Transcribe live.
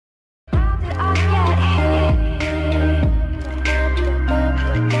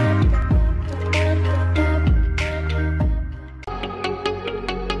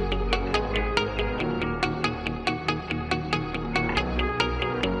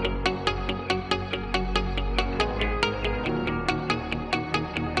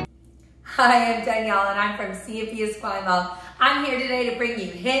Hi, I'm Danielle and I'm from CFP Esquimalt. I'm here today to bring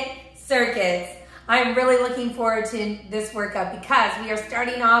you HIIT circuits. I'm really looking forward to this workout because we are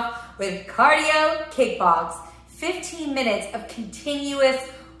starting off with cardio kickbox. 15 minutes of continuous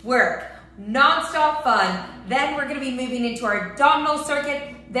work, non-stop fun. Then we're gonna be moving into our abdominal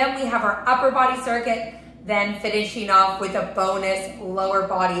circuit. Then we have our upper body circuit. Then finishing off with a bonus lower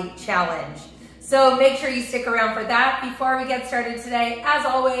body challenge. So make sure you stick around for that. Before we get started today, as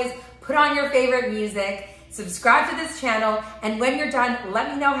always, put on your favorite music, subscribe to this channel, and when you're done,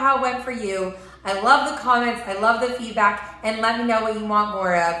 let me know how it went for you. I love the comments, I love the feedback, and let me know what you want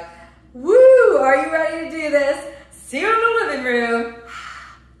more of. Woo! Are you ready to do this? See you in the living room.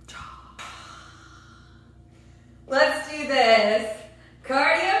 Let's do this.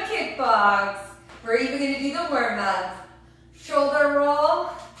 Cardio kickbox. We're even gonna do the warm-up. Shoulder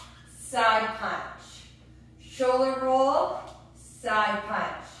roll, side punch. Shoulder roll, side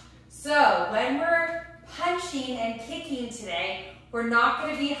punch. So when we're punching and kicking today, we're not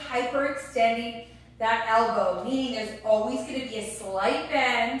gonna be hyperextending that elbow, meaning there's always gonna be a slight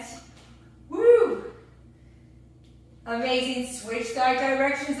bend. Woo! Amazing, switch side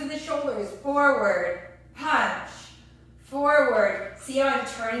directions of the shoulders. Forward, punch, forward. See how I'm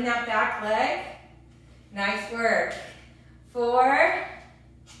turning that back leg? Nice work. 4,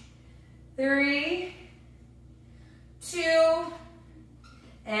 3, 2,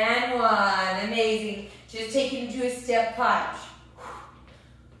 and 1. Amazing. Just take it into a step punch.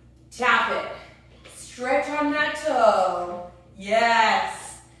 Tap it. Stretch on that toe.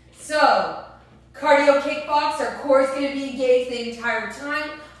 Yes. So, cardio kickbox, our core is going to be engaged the entire time.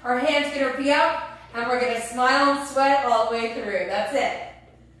 Our hands going to be up, and we're going to smile and sweat all the way through. That's it.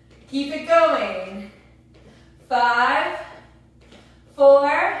 Keep it going. 5,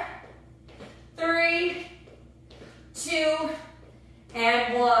 4, 3, 2,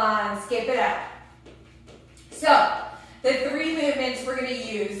 and 1. Skip it out. So, the 3 movements we're going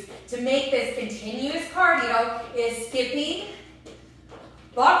to use to make this continuous cardio is skipping,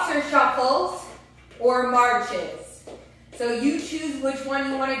 boxer shuffles, or marches. So you choose which one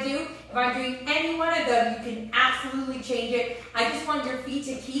you want to do. If I'm doing any one of them, you can absolutely change it. I just want your feet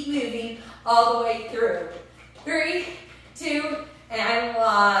to keep moving all the way through. 3, 2, and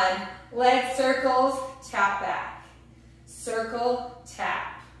 1. Leg circles, tap back. Circle,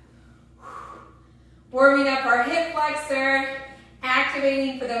 tap. Warming up our hip flexor,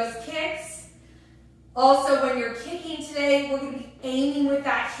 activating for those kicks. Also, when you're kicking today, we're going to be aiming with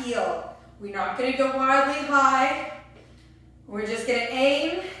that heel. We're not going to go wildly high. We're just going to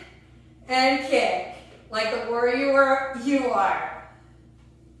aim and kick like the warrior you are.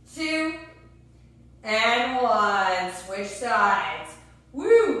 2, and 1. Switch sides.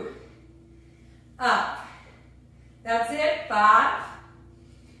 Woo! Up. That's it. 5,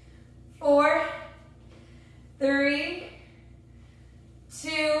 4, 3,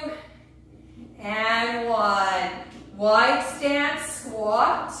 2, and 1. Wide stance,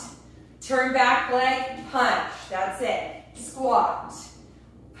 squat. Turn back leg, punch. That's it. Squat.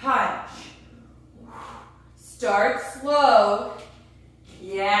 Punch. Start slow.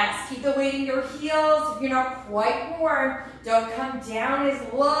 Yes, keep the weight in your heels. If you're not quite warm, don't come down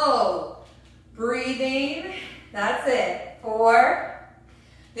as low. Breathing. That's it. 4.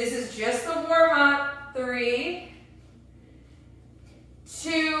 This is just the warm-up. 3,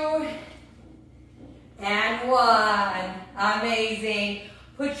 2, and 1. Amazing.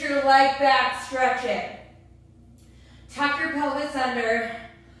 Put your leg back, stretch it. Tuck your pelvis under.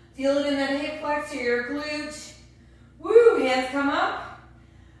 Feel it in that hip flexor, your glute. Woo, hands come up.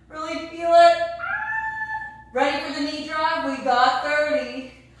 Really feel it. Ready for the knee drop? We got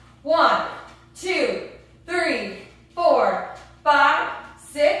 30. 1, 2, 3, 4, 5,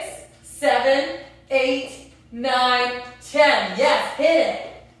 6, 7, 8, 9, 10. Yes, hit it.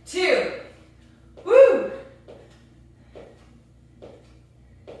 2. Woo.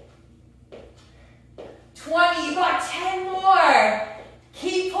 20. You got 10 more.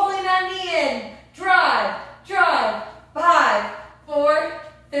 Keep pulling that knee in. Drive, drive. 5, 4,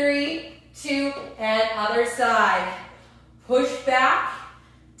 3, 2, and other side. Push back.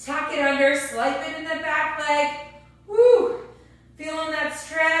 Tuck it under. Slight bend in the back leg. Woo. Feeling that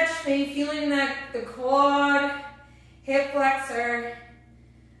stretch. Maybe feeling the quad. Hip flexor.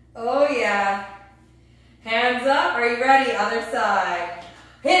 Oh yeah. Hands up. Are you ready? Other side.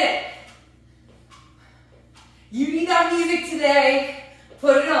 Hit it. You need that music today.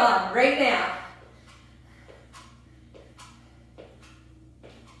 Put it on right now.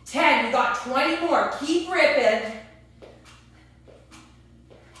 10. You got 20 more. Keep ripping.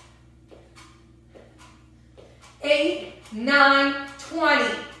 8, 9,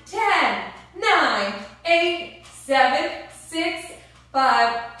 20, 10, 9, 8, 7, 6,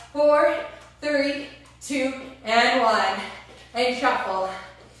 5, 4, 3, 2, and 1. And shuffle.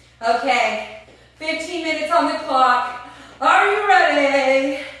 Okay, 15 minutes on the clock. Are you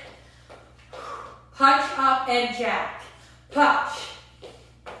ready? Punch up and jack. Punch.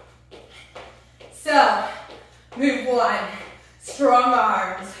 So, move 1. Strong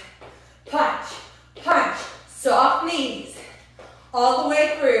arms. Punch, punch. Soft knees. All the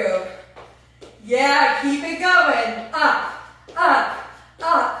way through. Yeah, keep it going. Up, up,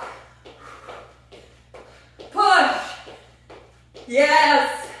 up. Push.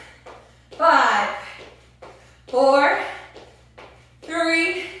 Yes. 5, 4,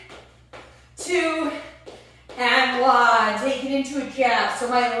 3, 2, and 1. Take it into a jab. So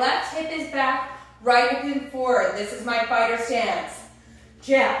my left hip is back, right hip is forward. This is my fighter stance.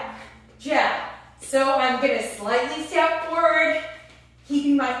 Jab, jab. So I'm going to slightly step forward,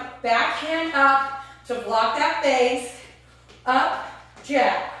 keeping my back hand up to block that face. Up,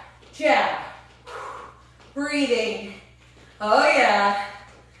 jab, jab. Breathing. Oh yeah.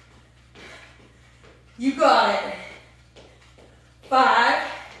 You got it. 5,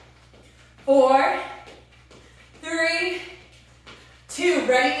 4, 3, 2.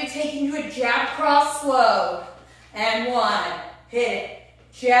 Ready to take into a jab cross slow. And 1. Hit it.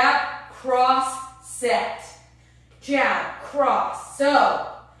 Jab, cross, set. Jab, cross. So,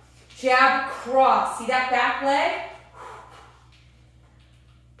 jab, cross. See that back leg?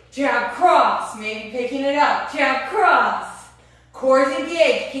 Jab, cross. Maybe picking it up. Jab, cross. Cores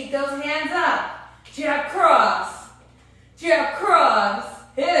engaged. Keep those hands up. Jab, cross. Jab, cross.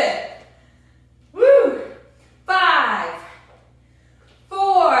 Hit it. Woo. 5,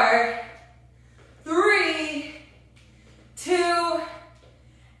 4, 3, 2,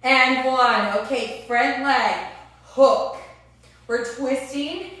 and 1. Okay, front leg. Hook. We're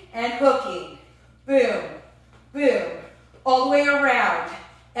twisting and hooking. Boom, boom. All the way around.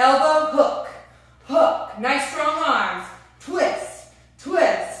 Elbow, hook, hook. Nice strong arms. Twist,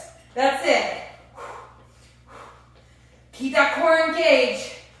 twist. That's it. Keep that core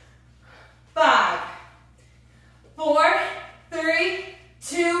engaged. 5, 4, 3,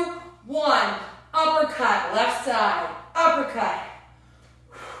 2, 1. Uppercut, left side. Uppercut.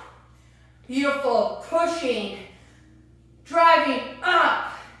 Beautiful. Pushing. Driving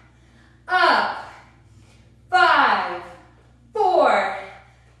up. Up. 5, 4,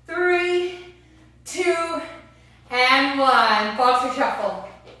 3, 2, and 1. Boxer shuffle.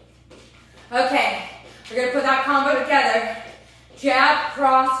 Okay, we're going to put that combo together. Jab,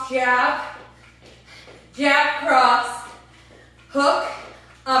 cross, jab. Jab, cross. Hook,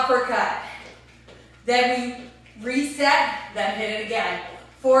 uppercut. Then we reset, then hit it again.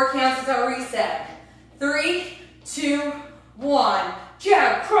 4 counts is our reset. 3, 2, 1.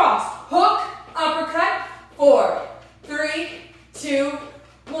 Jab, cross, hook, uppercut. 4, 3, 2,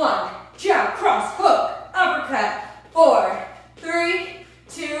 1. Jab, cross, hook, uppercut. 4, 3,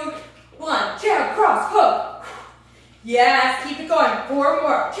 2, 1. Jab, cross, hook. Yes, keep it going. 4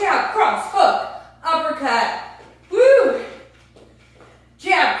 more. Jab, cross, hook, uppercut. Woo!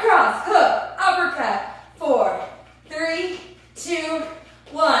 Jab, cross, hook, uppercut. 4, 3, 2,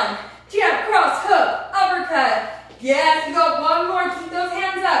 1. Jab, cross, hook, uppercut. Yes, we got 1 more. Keep those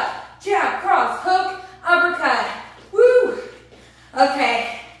hands up. Jab, cross, hook, uppercut. Woo!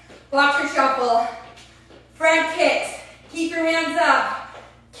 Okay, boxer shuffle. Front kicks. Keep your hands up.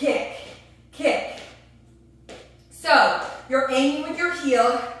 Kick, kick. So, you're aiming with your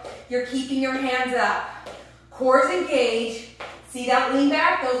heel. You're keeping your hands up. Cores engaged. See that lean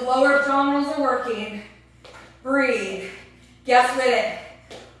back? Those lower abdominals are working. Breathe. Guess with it.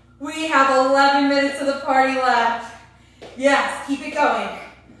 We have 11 minutes of the party left. Yes, keep it going.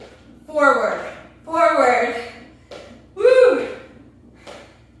 Forward, forward. Woo!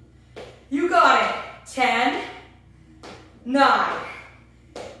 You got it. 10, 9,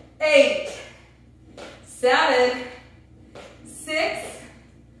 8, 7, 6,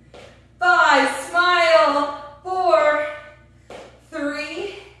 5. Smile. 4,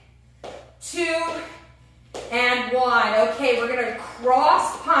 3, 2, and 1. Okay, we're going to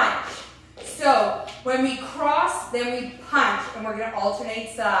cross punch. So when we cross, then we punch, and we're going to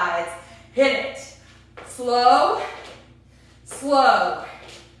alternate sides. Hit it. Slow, slow.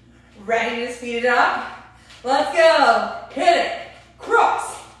 Ready to speed it up? Let's go. Hit it.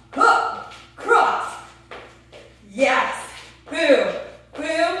 Cross, hook, cross. Yes. Boom,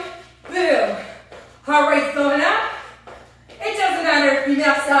 boom, boom. Heart rate's going up. It doesn't matter if you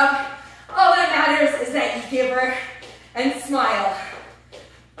mess up. All that matters is that you give her and smile.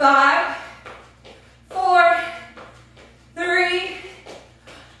 5, 4, 3,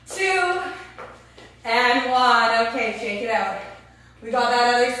 2, We got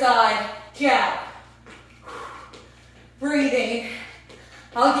that other side. Jab. Breathing.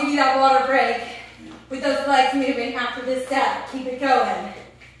 I'll give you that water break with those legs moving after this set. Keep it going.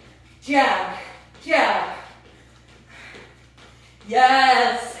 Jab. Jab.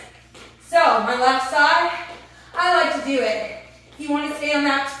 Yes. So, my left side, I like to do it. If you want to stay on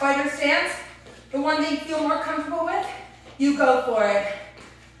that spider stance, the one that you feel more comfortable with, you go for it.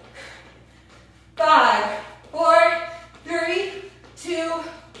 5, 4, 3, 2,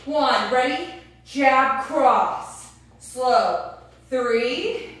 1. Ready? Jab, cross. Slow.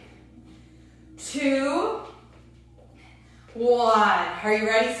 3, 2, 1. Are you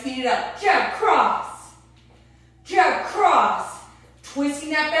ready? Speed it up. Jab, cross. Jab, cross.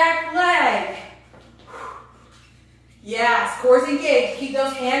 Twisting that back leg. Yes, core's engaged. Keep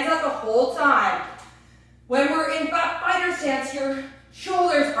those hands up the whole time. When we're in fighter stance, your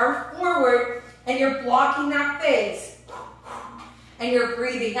shoulders are forward and you're blocking that face. And you're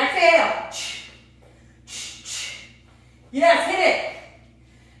breathing. Exhale. Yes, hit it.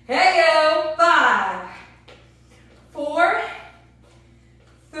 Hey-yo. 5, 4,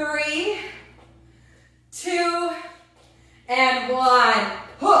 3, 2, and 1.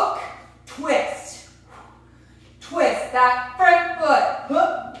 Hook. Twist. Twist that front foot.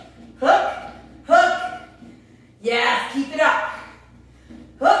 Hook, hook, hook. Yes, keep it up.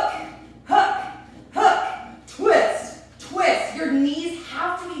 Hook, hook, hook. Twist, twist. Your knees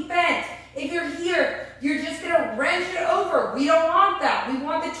have to be bent. If you're here, you're just going to wrench it over. We don't want that. We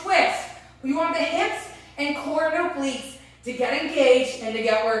want the twist. We want the hips and core and obliques to get engaged and to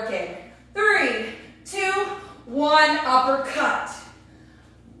get working. 3, 2, 1, uppercut.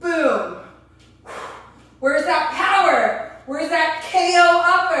 Boom. Where's that power? Where's that KO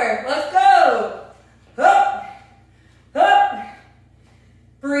upper? Let's go. Up, up.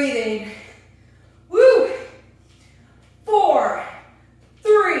 Breathing. Woo. 4,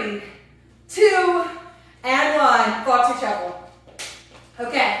 3, 2, and 1. Boxer shuffle.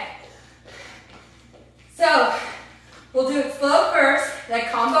 Okay. So, we'll do it slow first.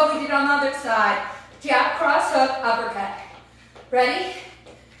 That combo we did on the other side. Jab, cross, hook, uppercut. Ready?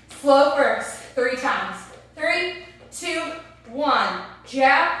 Slow first. 3 times. 3, 2, 1.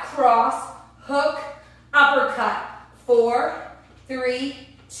 Jab, cross, hook, uppercut. 4, 3,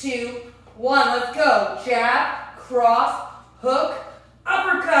 2, 1. Let's go. Jab, cross, hook,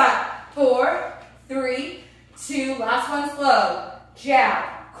 uppercut. 4, 3, 2. Last one slow.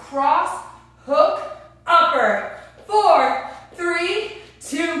 Jab, cross, hook, upper. 4, 3,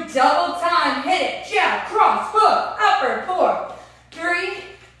 2. Double time. Hit it. Jab, cross, hook, upper. 4, 3,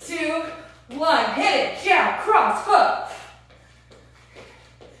 2, 1. Hit it. Jab, cross, hook.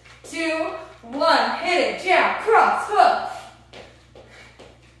 2, 1. Hit it. Jab, cross, hook.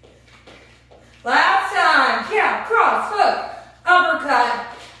 Last time. Jab, cross, hook,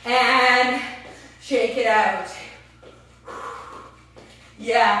 uppercut, and shake it out.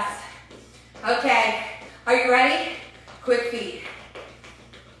 Yes. Okay. Are you ready? Quick feet.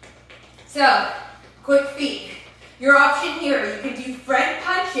 So, quick feet. Your option here, you can do front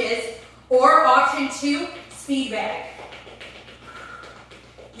punches or option 2, speed bag.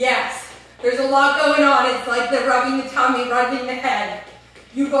 Yes, there's a lot going on. It's like the rubbing the tummy, rubbing the head.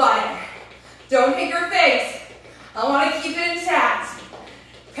 You got it. Don't hit your face. I want to keep it intact.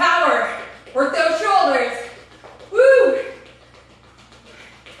 Power. Work those shoulders. Woo!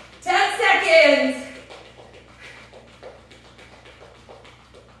 10 seconds.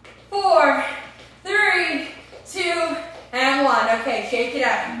 4, 3, 2, and 1. Okay, shake it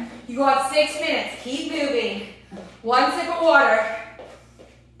up. You got 6 minutes. Keep moving. 1 sip of water.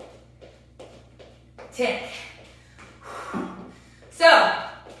 Tick. So,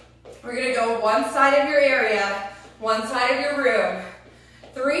 we're going to go one side of your area, one side of your room.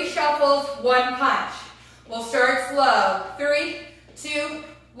 3 shuffles, 1 punch. We'll start slow. 3, 2,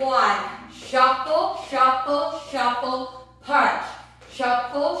 1. Shuffle, shuffle, shuffle, punch.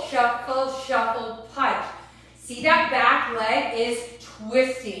 Shuffle, shuffle, shuffle, punch. See that back leg is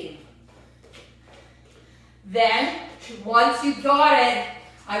twisting. Then, once you got it,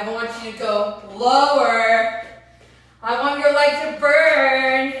 I want you to go lower. I want your leg to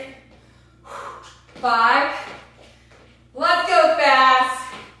burn. 5. Let's go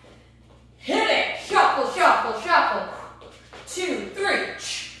fast. Hit it. Shuffle, shuffle, shuffle. 2, 3.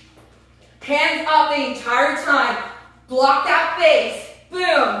 Hands up the entire time. Block that face.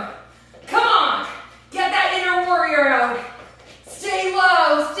 Boom. Come on. Get that inner warrior out. Stay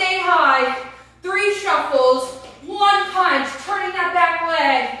low, stay high. 3 shuffles, 1 punch, turning that back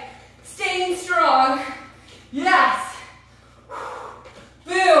leg. Staying strong. Yes.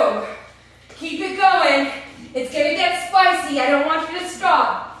 Boom. Keep it going. It's going to get spicy. I don't want you to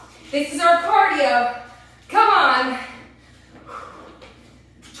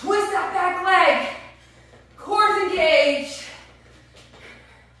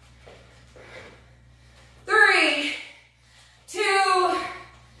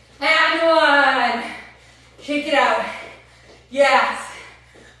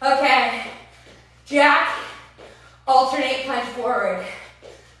Jack, alternate punch forward.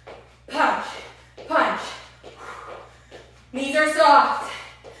 Punch, punch. Knees are soft.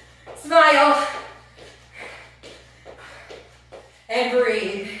 Smile. And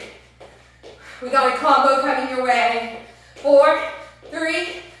breathe. We got a combo coming your way. 4, 3,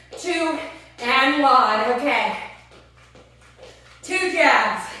 2, and 1. Okay. 2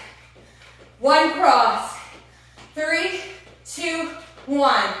 jabs. 1 cross. 3, 2,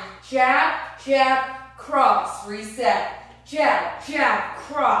 1. Jab, jab, cross. Reset. Jab, jab,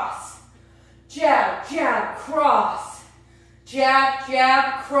 cross. Jab, jab, cross. Jab,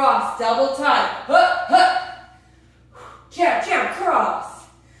 jab, cross. Double time. Hup, hup. Jab, jab, cross.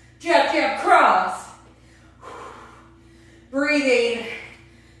 Jab, jab, cross. Breathing.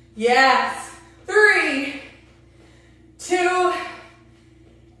 Yes. 3, 2,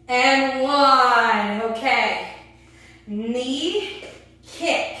 and 1. Okay. Knee,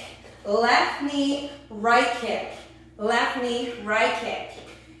 kick. Left knee, right kick. Left knee, right kick.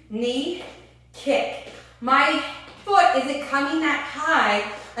 Knee, kick. My foot isn't coming that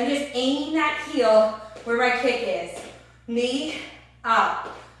high. I'm just aiming that heel where my kick is. Knee,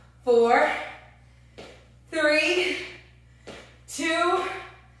 up. 4, 3, 2,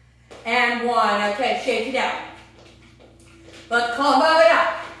 and 1. Okay, shake it out. Let's combo it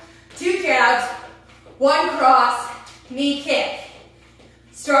up. 2 jabs, 1 cross, knee kick.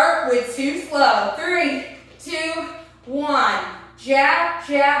 Start with 2 slow. 3, 2, 1. Jab,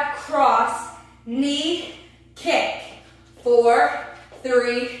 jab, cross, knee, kick. 4,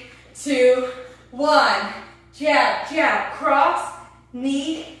 3, 2, 1. Jab, jab, cross,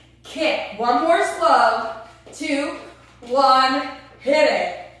 knee, kick. 1 more slow. 2, 1. Hit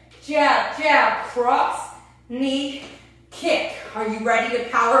it. Jab, jab, cross, knee, kick. Are you ready to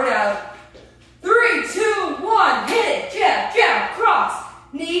power it out? 3, 2, 1. Hit it. Jab, jab, cross,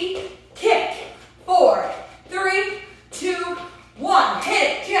 knee, kick. 4, 3, 2, 1. Hit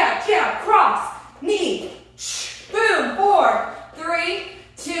it. Jab, jab, cross, knee. Boom. 4, 3,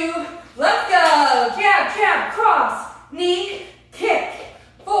 2, let's go. Jab, jab, cross, knee, kick.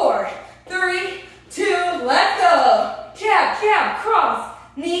 4, 3, 2, let's go. Jab, jab, cross,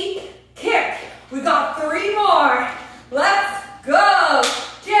 knee, kick. We got 3 more. Let's go.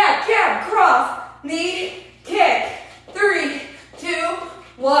 Jab, jab, cross, knee, kick. 3, 2,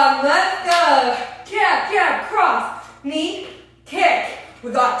 1, let's go. Jab, jab, cross, knee, kick.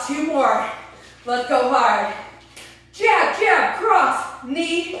 We got 2 more. Let's go hard. Jab, jab, cross,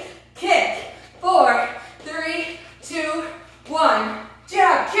 knee, kick. 4, 3, 2, 1.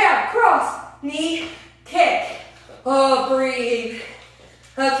 Jab, jab, cross, knee, kick. Oh, breathe.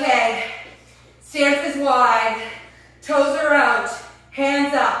 Okay. Stance is wide. Toes are out.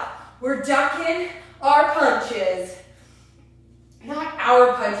 Hands up. We're ducking our punches. Not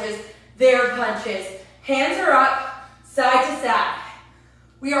our punches, their punches. Hands are up, side to side.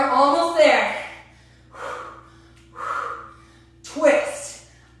 We are almost there. Twist.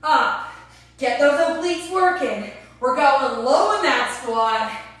 Up. Get those obliques working. We're going low in that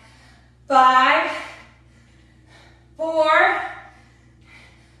squat. 5, 4,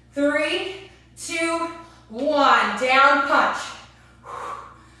 3, 2, 1. Down punch.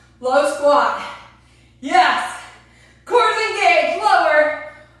 Low squat. Yes. Cores engaged.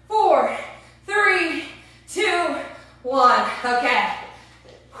 Lower. 4, 3, 2, 1. Okay.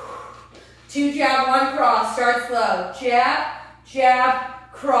 2 jab, 1 cross. Start slow. Jab,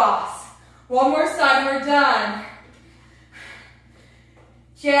 jab, cross. 1 more side and we're done.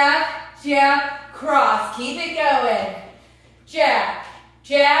 Jab, jab, cross. Keep it going. Jab,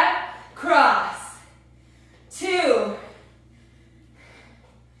 jab, cross. 2,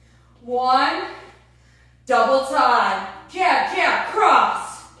 1. Double time. Jab, jab,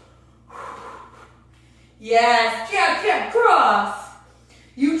 cross. Yes, jab, jab, cross.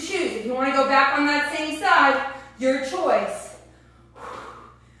 You choose. If you want to go back on that same side, your choice.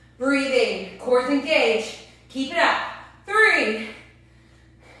 Breathing. Cores engaged. Keep it up. 3,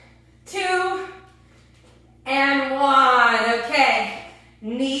 2, and 1. Okay.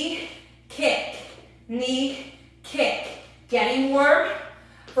 Knee, kick. Knee, kick. Getting work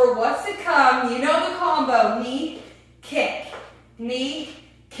for what's to come. You know the combo. Knee, kick. Knee,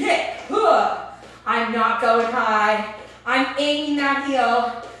 kick. I'm not going high. I'm aiming that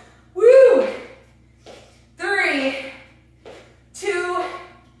heel. Woo! 3, 2,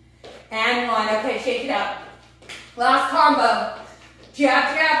 and 1. Okay, shake it up. Last combo.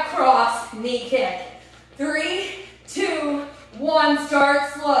 Jab, jab, cross, knee kick. 3, 2, 1.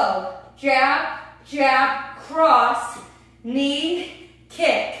 Start slow. Jab, jab, cross, knee,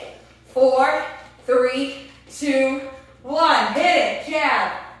 kick. 4, 3, 2, 1. Hit it.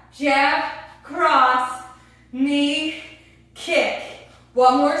 Jab, jab, cross, knee, kick.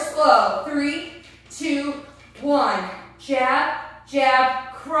 One more slow. 3, 2, 1. Jab,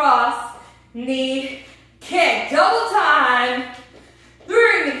 jab, cross, knee, kick. Double time.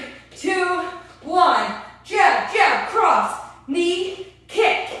 3, 2, 1. Jab, jab, cross, knee,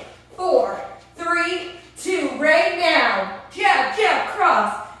 kick. 4, 3, 2. Right now. Jab, jab,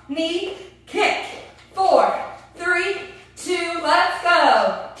 cross, knee, kick. 4, 3, 2. Let's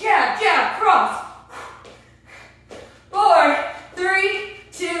go. Jab, jab, cross. 4, 3,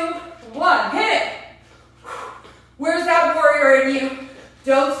 2, 1. Hit it. Where's that warrior in you?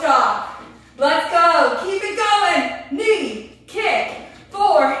 Don't stop. Let's go. Keep it going. Knee, kick.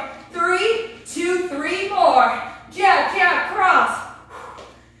 4, 3, 2, 3 more. Jab, jab, cross.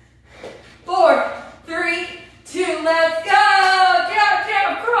 4, 3, 2. Let's go. Jab,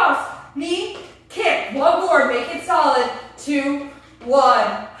 jab, cross. Knee, kick. One more. Make it solid. 2,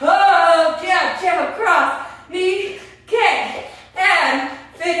 1. Oh, jab, jab, cross. Knee, kick. And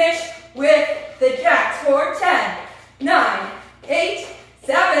finish with the jacks for 10, 9, 8,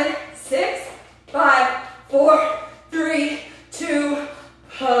 7, 6, 5, 4, 3, 2,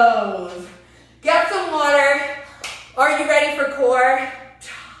 pose. Get some water. Are you ready for core?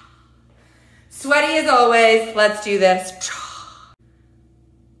 Sweaty as always. Let's do this.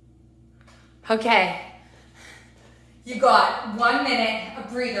 Okay. You got 1 minute,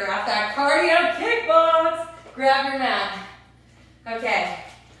 a breather after that cardio kickbox. Grab your mat. Okay.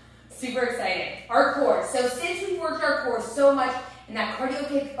 Super exciting. Our core. So since we've worked our core so much in that cardio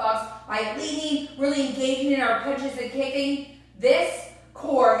kickbox by leaning, really engaging in our punches and kicking, this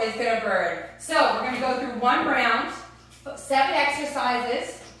core is going to burn. So we're going to go through 1 round, 7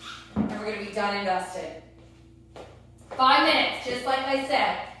 exercises, and we're going to be done and dusted. 5 minutes, just like I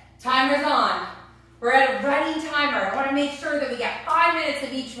said. Timer's on. We're at a running timer. I want to make sure that we get 5 minutes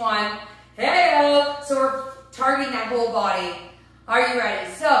of each one. Hey-o! So we're targeting that whole body. Are you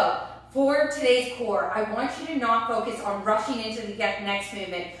ready? So for today's core, I want you to not focus on rushing into the next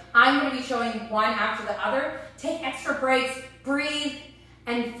movement. I'm going to be showing one after the other. Take extra breaks, breathe,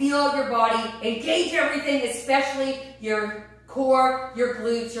 and feel out your body. Engage everything, especially your core, your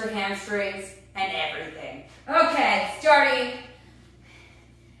glutes, your hamstrings, and everything. Okay, starting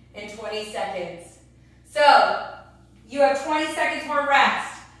in 20 seconds. So you have 20 seconds for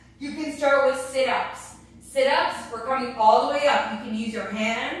rest. You can start with sit-ups. Sit-ups, we're coming all the way up. You can use your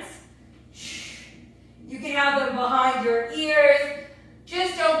hands. You can have them behind your ears.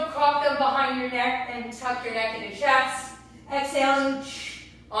 Just don't cock them behind your neck and tuck your neck into chest. Exhaling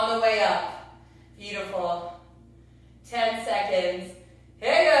on the way up. Beautiful. 10 seconds.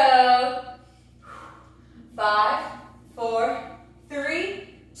 Here we go. 5, 4, 3,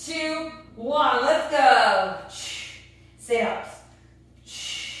 2, 1. Let's go. Sit-ups.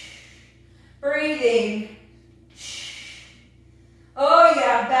 Breathing. Oh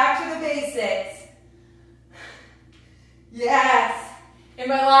yeah, back to the basics. Yes. In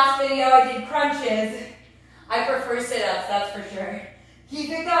my last video I did crunches. I prefer sit-ups, that's for sure. Keep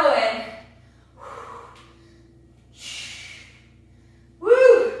it going.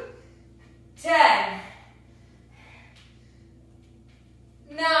 Woo! 10.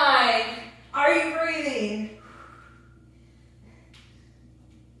 9. Are you breathing?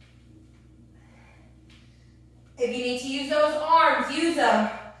 If you need to use those arms, use them.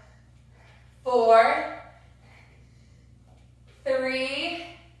 4, 3,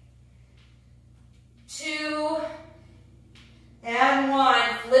 2, and 1.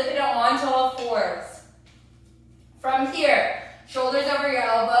 Flip it onto all fours. From here, shoulders over your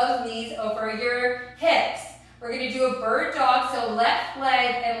elbows, knees over your hips. We're going to do a bird dog, so left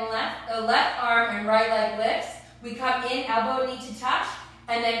leg and left arm and right leg lifts. We come in, elbow knee to touch,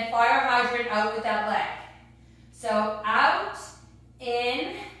 and then fire hydrant out with that leg. So out,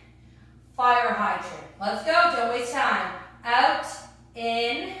 in, fire hydrant. Let's go, don't waste time. Out,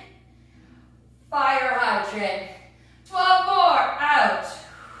 in, fire hydrant. 12 more, out.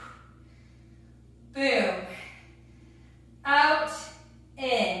 Boom. Out,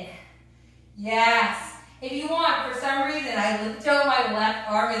 in. Yes. If you want, for some reason, I lift out my left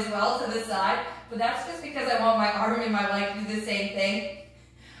arm as well to the side, but that's just because I want my arm and my leg to do the same thing.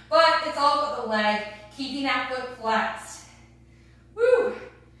 But it's all about the leg, keeping that foot flexed. Woo.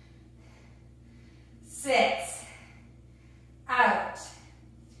 6. Out.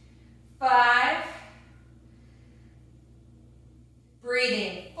 5.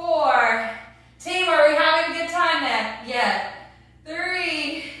 Breathing. 4. Team, are we having a good time then? Yeah.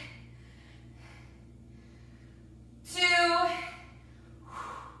 3. 2.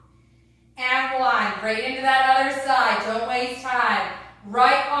 And 1. Right into that other side. Don't waste time.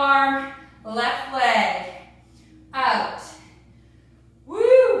 Right arm, left leg, out.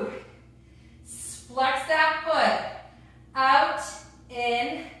 Woo! Flex that foot, out,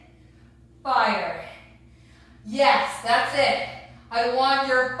 in, fire. Yes, that's it. I want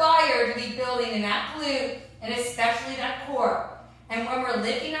your fire to be building in that glute and especially that core. And when we're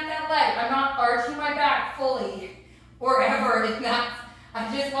lifting at that leg, I'm not arching my back fully or ever. If not,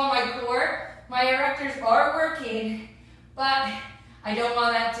 I just want my core. My erectors are working, but I don't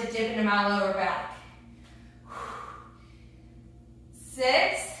want that to dip into my lower back.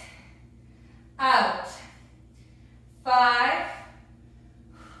 6, out. 5,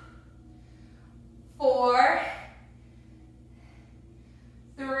 4,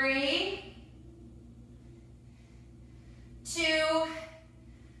 3, 2,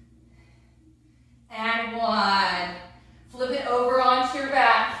 and 1. Flip it over onto your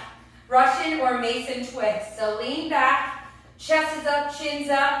back. Russian or Mason twist. So lean back, chest is up, chin's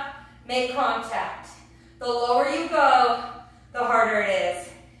up, make contact. The lower you go, the harder it is.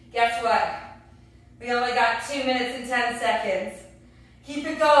 Guess what? We only got 2 minutes and 10 seconds. Keep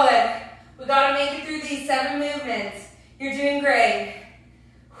it going. We gotta make it through these 7 movements. You're doing great.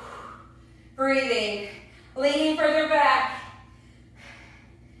 Breathing, leaning further back.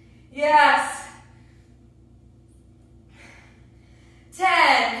 Yes.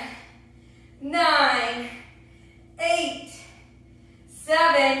 10, 9, 8,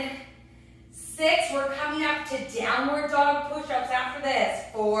 7, 6. We're coming up to downward dog push-ups after this.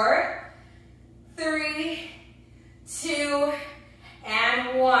 4, 3, 2,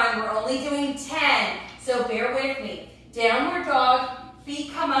 and 1. We're only doing 10, so bear with me. Downward dog,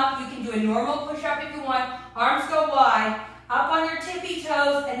 feet come up. You can do a normal push-up if you want. Arms go wide, up on your tippy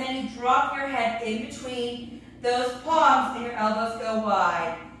toes, and then you drop your head in between those palms and your elbows go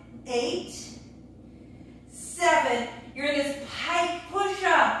wide. 8, 7. You're in this pike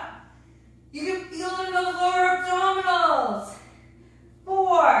push-up. You can feel it in those lower abdominals.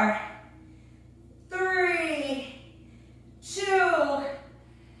 4, 3, 2,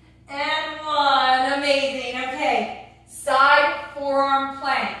 and 1. Amazing. Okay, side forearm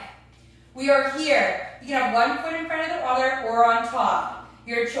plank. We are here. You can have one foot in front of the other or on top.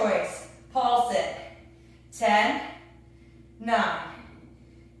 Your choice. Pulse it. 10, 9,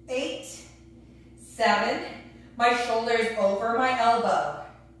 8, 7. My shoulders over my elbow.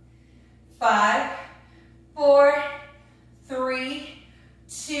 5, 4, 3,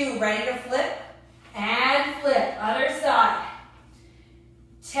 2. Ready to flip? And flip. Other side.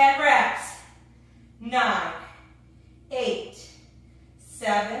 10 reps. 9, 8,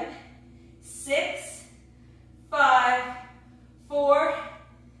 7, 6, 5, 4,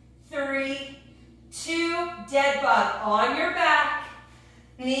 3, 2. Dead bug on your back.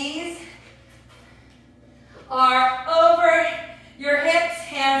 Knees are over your hips.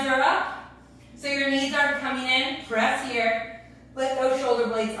 Hands are up. So your knees aren't coming in. Press here. Lift those shoulder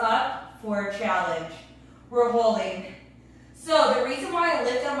blades up for a challenge. We're holding. So the reason why I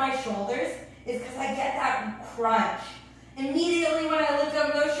lift up my shoulders is because I get that crunch. Immediately when I lift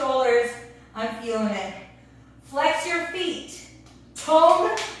up those shoulders, I'm feeling it. Flex your feet.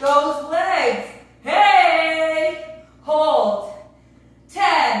 Tone those legs. Hey! Hold.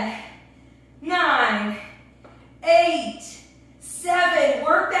 10, 9, 8, 7.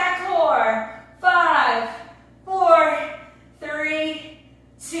 Work that core. 5, 4, 3,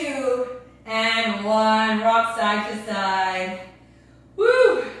 2, and 1. Rock side to side.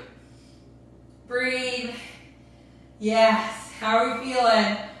 Woo! Breathe. Yes. How are we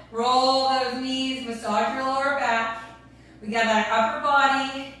feeling? Roll those knees. Massage your lower back. We got that upper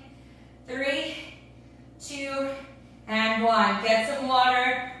body. 3, 2, and 1. Get some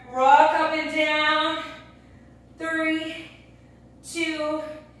water. Rock up and down. 3, 2,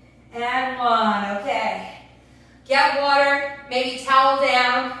 and 1. Okay. Get water. Maybe towel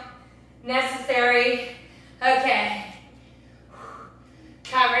down. Necessary. Okay.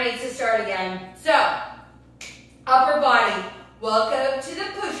 Camera needs to start again. So, upper body. Welcome to the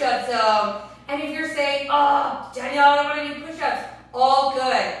push-up zone. And if you're saying, oh, Danielle, I don't want to do push-ups, all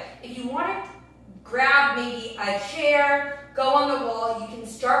good. If you want to grab maybe a chair, go on the wall, you can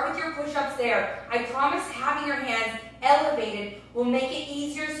start with your push-ups there. I promise having your hands elevated will make it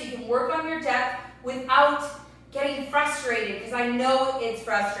easier so you can work on your depth without getting frustrated, because I know it's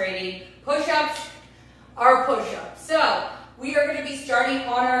frustrating. Push-ups are push-ups. So, we are going to be starting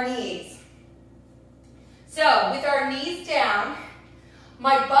on our knees. So, with our knees down,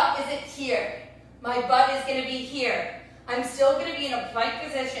 my butt isn't here. My butt is going to be here. I'm still going to be in a plank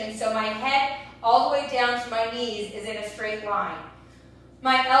position, so my head all the way down to my knees is in a straight line.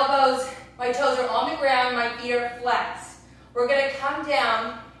 My elbows, my toes are on the ground, my feet are flexed. We're going to come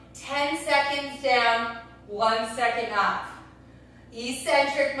down, 10 seconds down, 1 second up.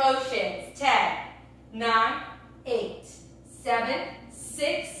 Eccentric motions. 10, 9, 8, 7,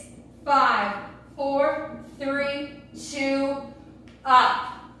 6, 5, 4, 3, 2,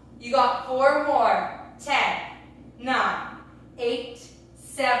 up. You got 4 more. 10, 9, 8,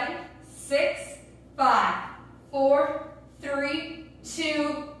 7, 6, 5, 4, 3, 2,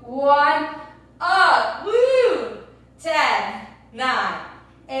 1, up. Woo! 10, 9,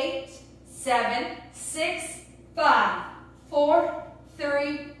 8, 7, 6, 5, 4,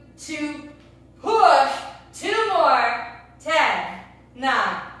 3, 2, push. 2 more. 10,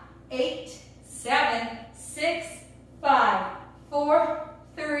 9, 8, 7, 6, 5, 4,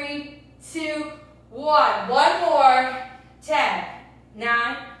 3, 2, 1. 1 more. 10,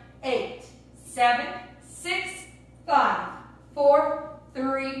 9, 8, 7, 6, 5, 4,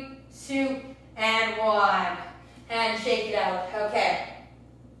 3, 2, and 1. And shake it out. Okay.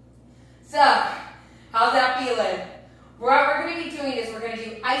 So, how's that feeling? What we're going to be doing is we're going to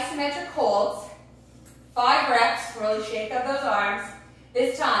do isometric holds. 5 reps. Really shake out those arms.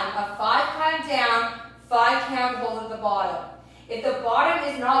 This time, a 5 count down, 5 count hold at the bottom. If the bottom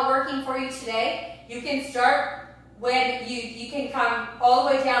is not working for you today, you can start when you can come all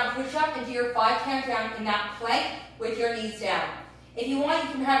the way down, push up and do your 5 count down in that plank with your knees down. If you want,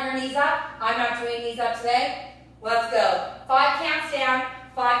 you can have your knees up. I'm not doing knees up today. Let's go. 5 counts down,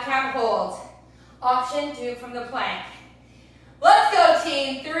 5 count hold. Option, do it from the plank. Let's go,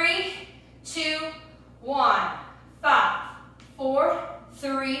 team. 3, 2, 1. 5, 4,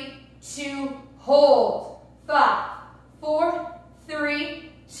 3, 2, hold. 5, 4,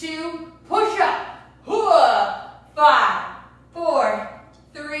 3, 2, push up. 5, 4,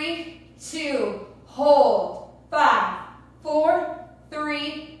 3, 2, hold. 5, 4,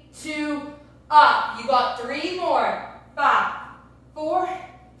 3, 2, up. You got 3 more. 5, 4,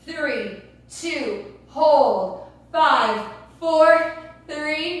 3, 2, hold. 5, 4,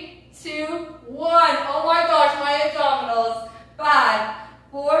 3, 2, 1. Oh my gosh, my abdominals. 5,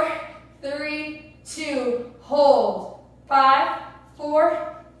 4, 3, 2, hold. 5,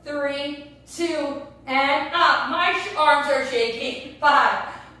 4, 3, 2, and up. My arms are shaking. 5,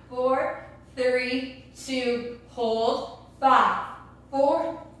 4, 3, 2, hold. 5,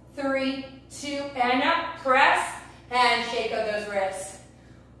 4, 3, 2, and up. Press and shake out those wrists.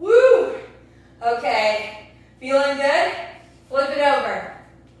 Woo! Okay, feeling good? Flip it over.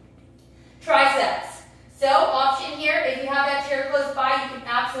 Triceps. So, option here, if you have that chair close by, you can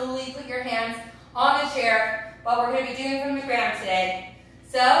absolutely put your hands on the chair, but we're going to be doing from the ground today.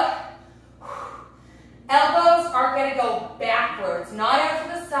 So, elbows are going to go backwards, not out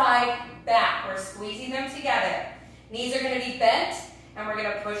to the side, back. We're squeezing them together. Knees are going to be bent, and we're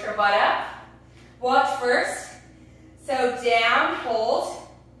going to push our butt up. Watch first. So down, hold.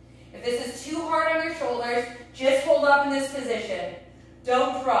 If this is too hard on your shoulders, just hold up in this position.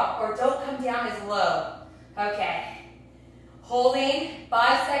 Don't drop, or don't come down as low. Okay. Holding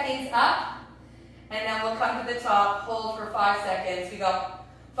 5 seconds up, and then we'll come to the top. Hold for 5 seconds. We go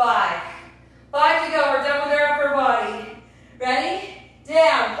 5. 5 to go. We're done with our upper body. Ready?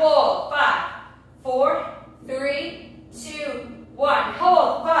 Down. Hold. 5, 4, 3, 2, 1.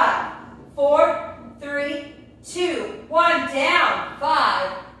 Hold. 5, 4, 3, 2, 1. Down.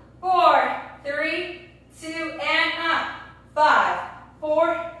 5, 4, 3, 2, and up. 5,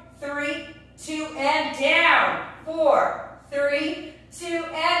 4, 3, 2, and down. 4, 3, 2,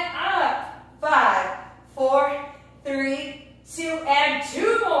 and up. 5, 4, 3, 2, and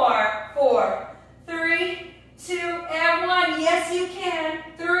 2 more. 4, 3, 2, and 1. Yes, you can.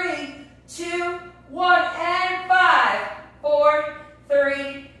 3, 2, 1, and 5, 4,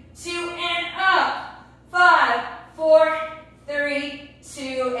 3, 2, and up. 5, 4, 3,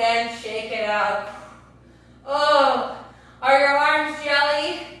 2, and shake it out. Oh, are your arms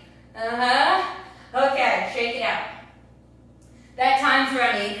jelly? Okay, shake it out. That time's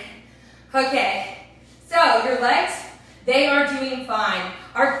running. Okay, so your legs, they are doing fine.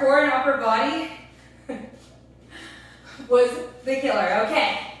 Our core and upper body was the killer.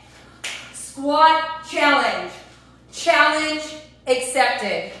 Okay, squat challenge. Challenge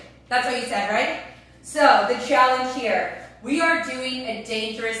accepted. That's what you said, right? So the challenge here, we are doing a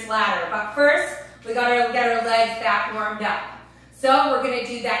dangerous ladder. But first, we gotta get our legs back warmed up. So we're gonna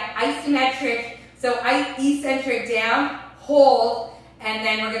do that isometric, so eccentric down, hold, and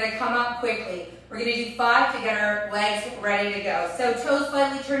then we're gonna come up quickly. We're gonna do 5 to get our legs ready to go. So toes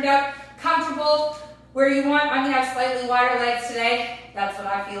slightly turned out, comfortable where you want. I'm gonna have slightly wider legs today. That's what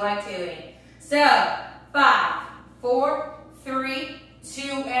I feel like doing. So 5, 4, 3,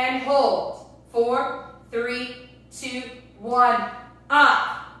 2, and hold. 4, 3, 2, 1,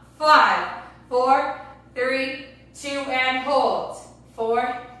 up.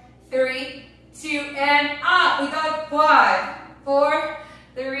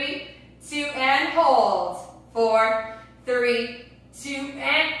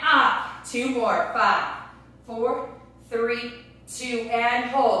 2 more. 5, 4, 3, 2, and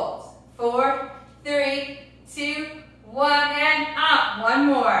hold. 4, 3, 2, 1, and up. 1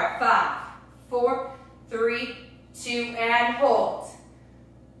 more. 5, 4, 3, 2, and hold.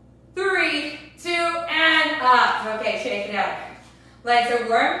 3, 2, and up. Okay, shake it out. Legs are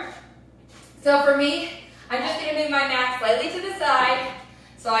warm. So for me, I'm just going to move my mat slightly to the side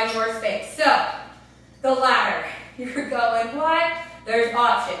so I have more space. So, the ladder. You're going what? There's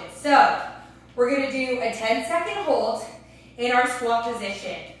options. So, we're going to do a 10-second hold in our squat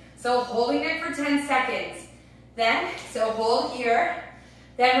position. So, holding it for 10 seconds. Then, so hold here.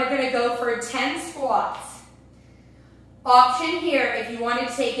 Then we're going to go for 10 squats. Option here if you want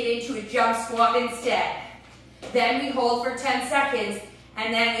to take it into a jump squat instead. Then we hold for 10 seconds.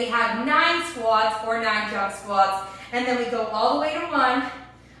 And then we have 9 squats or 9 jump squats. And then we go all the way to 1.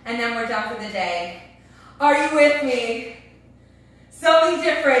 And then we're done for the day. Are you with me? Something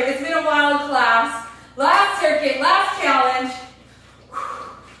different. It's been a wild class. Last circuit, last challenge.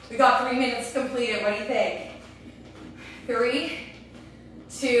 We got 3 minutes completed. What do you think? 3,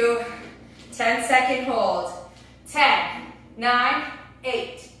 2, 10-second hold. 10, 9,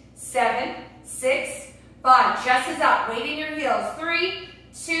 8, 7, 6, 5. Chest is up. Weight in your heels. 3,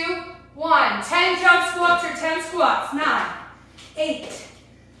 2, 1. 10 jump squats or 10 squats. 9, 8,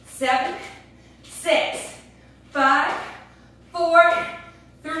 7, 6, 5, 4,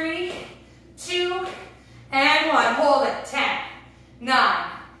 3, 2, and 1. Hold it. 10, 9,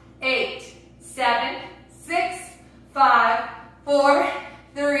 8, 7, 6, 5, 4,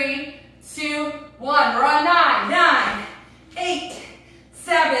 3, 2, 1. We're on 9. 9, 8,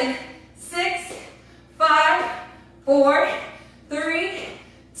 7, 6, 5, 4, 3,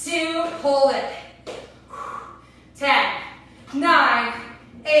 2, hold it. 10, 9,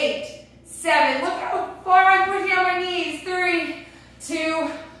 8, 7. Look how far I'm pushing on my knees. 3, 2,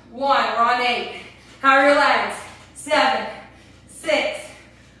 1. We're on 8. How are your legs? 7, 6,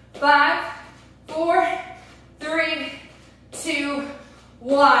 5, 4, 3, 2,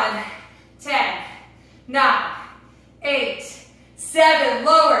 1. 10, 9, 8, 7.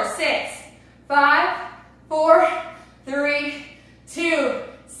 Lower. 6, 5, 4, 3, 2,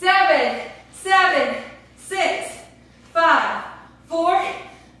 7, 7, 6, 5, 4,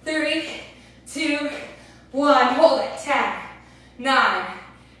 3, 2, 1. Hold it. 10, 9,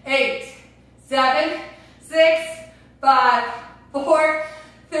 8, 7, 6, 5, 4,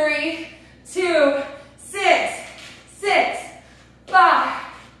 3, 2, 6, 6, 5,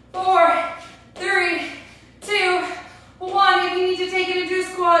 4, 3, 2, 1. If you need to take it into a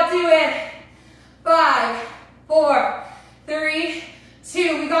squat, do it. 5, 4, 3,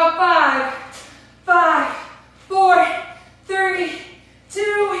 2. We got 5, 5, 4, 3,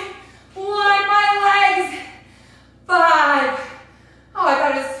 2, 1. My legs. 5. Oh, I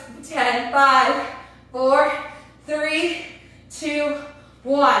thought it was 10. 5, 4, 3, 2,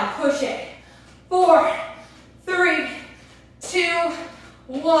 1. Push it. 4, 3, 2,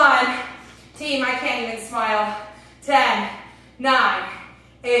 1. Team, I can't even smile. 10, 9,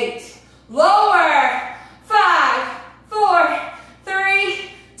 8. Lower. 5, 4,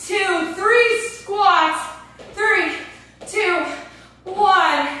 3, 2. 3 squats. 3, 2,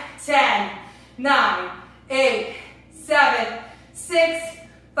 1. 10, 9, 8, 7, 6,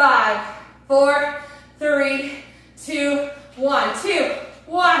 5, 4, 3, 2, 1. 2,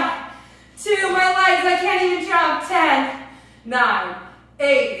 1, 2. My legs, I can't even jump. 10, 9,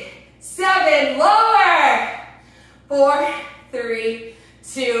 8, 7. Lower. 4, 3,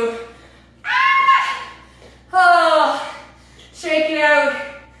 2. Ah! Oh, shake it out.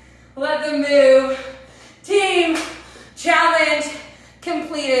 Let them move. Team, challenge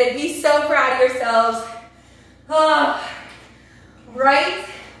completed. Be so proud of yourselves. Oh, right?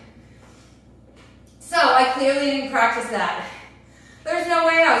 So I clearly didn't practice that. There's no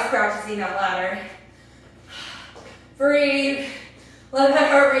way I was practicing that ladder. Breathe. Let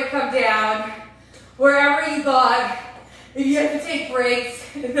that heart rate come down. Wherever you got, if you have to take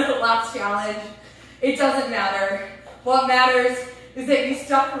breaks in the last challenge, it doesn't matter. What matters is that you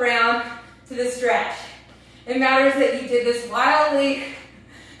stuck around to the stretch. It matters that you did this wildly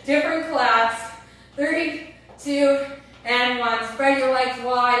different class. 3, 2, and 1. Spread your legs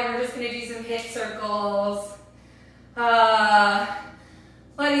wide. We're just going to do some hip circles.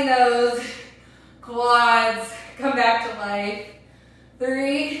 Letting those quads come back to life.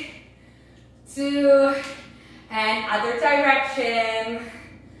 3, 2, and other direction.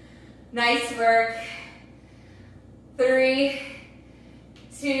 Nice work. 3,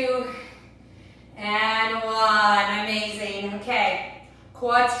 2, and 1. Amazing. Okay.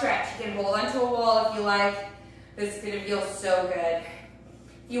 Quad stretch. You can hold onto a wall if you like. This is going to feel so good.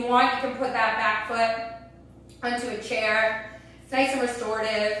 If If you want, you can put that back foot onto a chair. It's nice and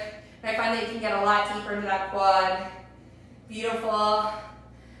restorative. And I find that you can get a lot deeper into that quad. Beautiful.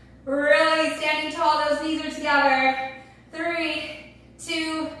 Really standing tall, those knees are together. 3,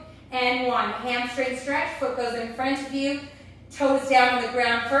 2, and 1. Hamstring stretch, foot goes in front of you. Toes down on the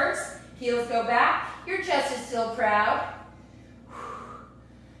ground first. Heels go back. Your chest is still proud.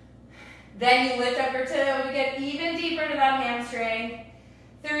 Then you lift up your toe to get even deeper into that hamstring.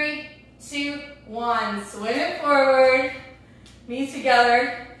 3, 2, 1. Swim it forward. Knees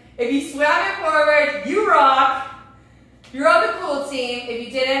together. If you swam it forward, you rock. You're on the cool team. If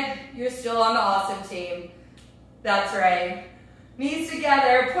you didn't, you're still on the awesome team. That's right. Knees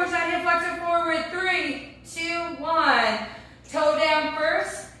together. Push that hip flexor forward. 3, 2, 1. Toe down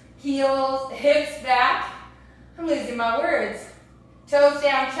first. Heels, hips back. I'm losing my words. Toes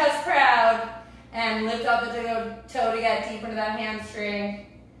down, chest proud. And lift up the toe to get deep into that hamstring.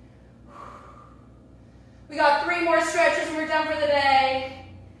 We got 3 more stretches and we're done for the day.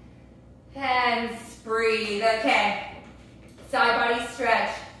 And breathe. Okay. Side body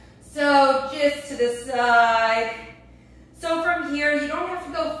stretch. So just to the side. So from here, you don't have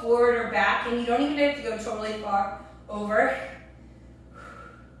to go forward or back, and you don't even have to go totally far over.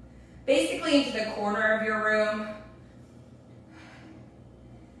 Basically into the corner of your room.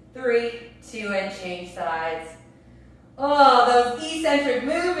 3, 2, and change sides. Oh, those eccentric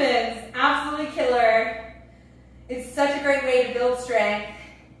movements, absolutely killer. It's such a great way to build strength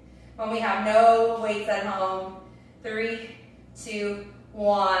when we have no weights at home. 3, 2,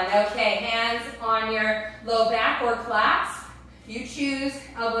 1. Okay, hands on your low back or clasp. You choose.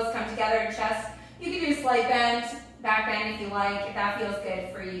 Elbows come together, chest. You can do a slight bend, back bend if you like, if that feels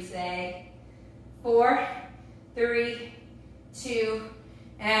good for you today. 4, 3, 2,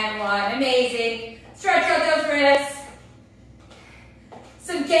 and 1. Amazing. Stretch out those wrists.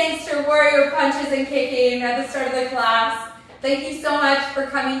 Some gangster warrior punches and kicking at the start of the class. Thank you so much for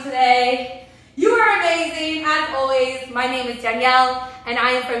coming today. You are amazing, as always. My name is Danielle, and I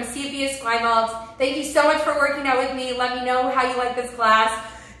am from CFU Esquimalt. Thank you so much for working out with me. Let me know how you like this class.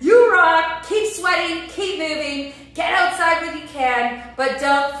 You rock. Keep sweating. Keep moving. Get outside when you can, but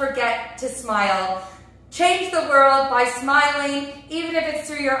don't forget to smile. Change the world by smiling, even if it's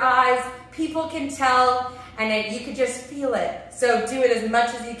through your eyes. People can tell, and then you can just feel it. So do it as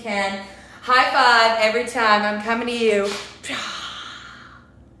much as you can. High five every time I'm coming to you.